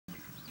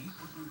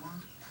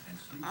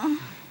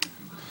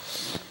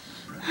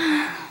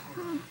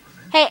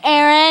Hey,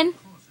 Erin.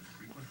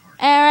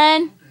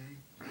 Erin.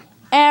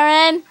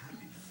 Erin.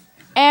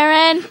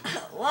 Erin.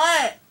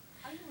 What?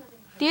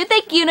 Do you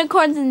think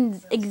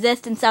unicorns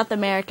exist in South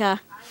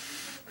America?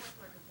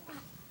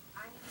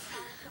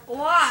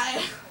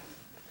 Why?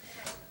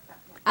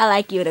 I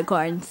like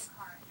unicorns.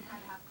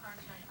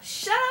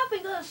 Shut up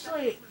and go to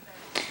sleep.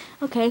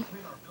 Okay.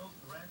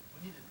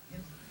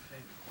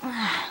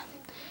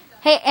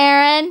 Hey,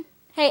 Erin.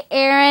 Hey,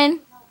 Erin.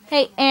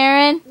 Hey,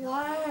 Erin.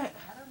 What?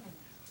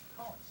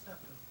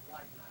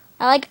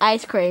 I like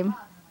ice cream.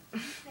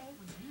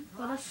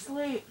 Go to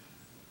sleep.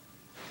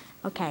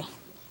 Okay.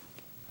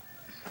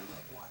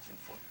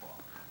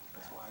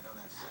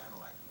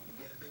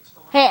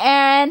 Hey,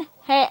 Erin.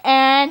 Hey,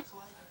 Erin.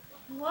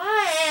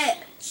 What?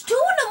 It's 2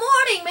 in the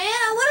morning, man.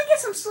 I want to get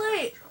some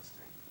sleep.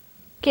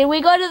 Can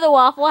we go to the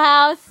Waffle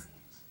House?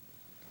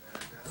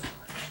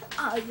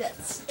 Oh,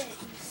 that's it.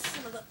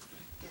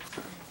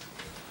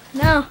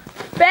 No.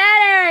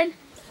 Bad Erin.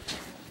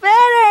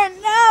 Bad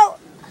Erin, no.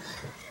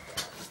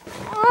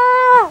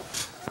 Oh.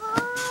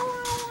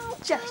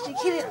 Josh, you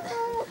kidding?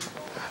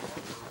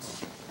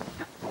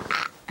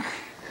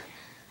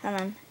 Hold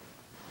on.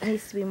 It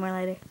needs to be more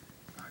lighter.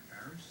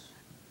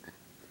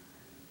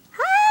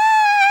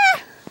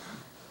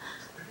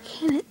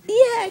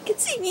 Yeah, I can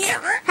see me.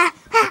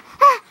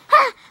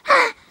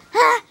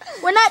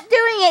 We're not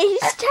doing it.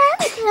 He's trying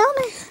to kill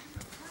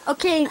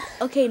me.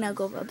 Okay, now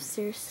go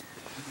upstairs.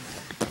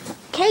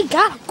 Okay,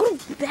 God, go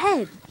to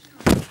bed.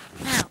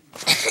 Now.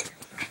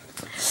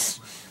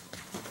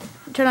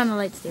 Turn on the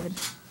lights, David.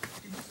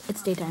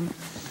 It's daytime.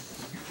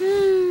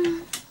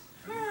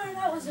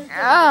 That was a good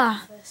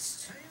Ah.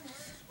 breakfast.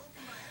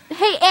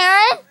 Hey,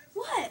 Erin.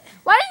 What?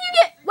 Why didn't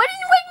you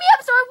wake me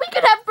up so we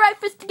could have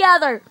breakfast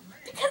together?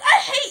 Because I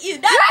hate you.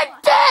 You're a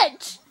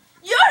ditch.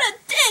 You're a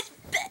ditch.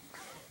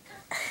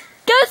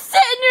 Go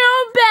sit in your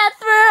own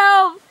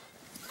bathroom.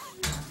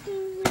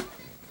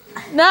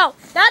 No,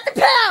 not the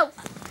pillow.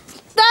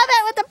 Stop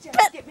it with the Josh,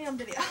 pillow. get me on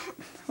video.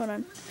 Hold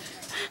on.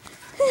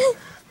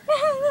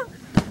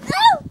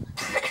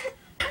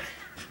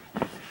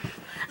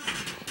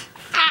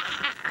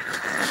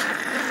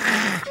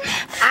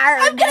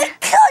 I'm gonna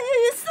kill you,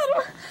 you son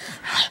of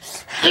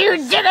a... You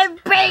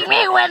didn't bring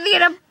me with you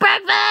to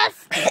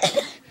breakfast.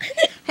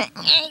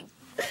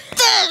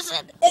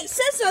 It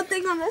says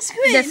something on the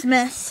screen.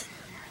 Dismiss.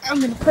 I'm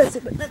gonna press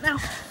it, but not now.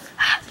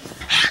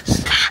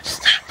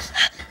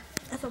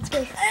 That sounds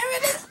good.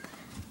 Erin,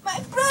 my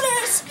brother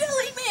is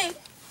killing me.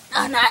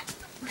 I'm not.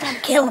 I'm trying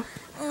to kill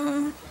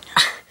him.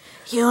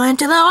 You went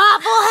to the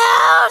Waffle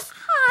House.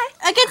 Hi.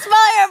 I can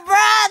smell your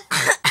breath.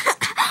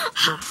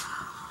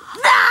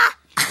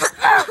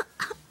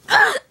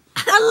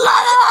 I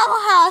love the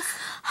Waffle House.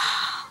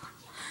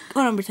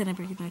 Oh, don't pretend I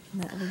bring it back.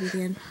 That will be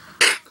the end.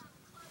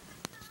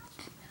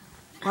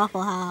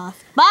 Waffle House.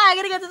 Bye. I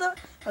gotta go to the.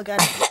 Oh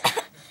God.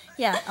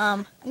 Yeah.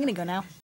 I'm gonna go now.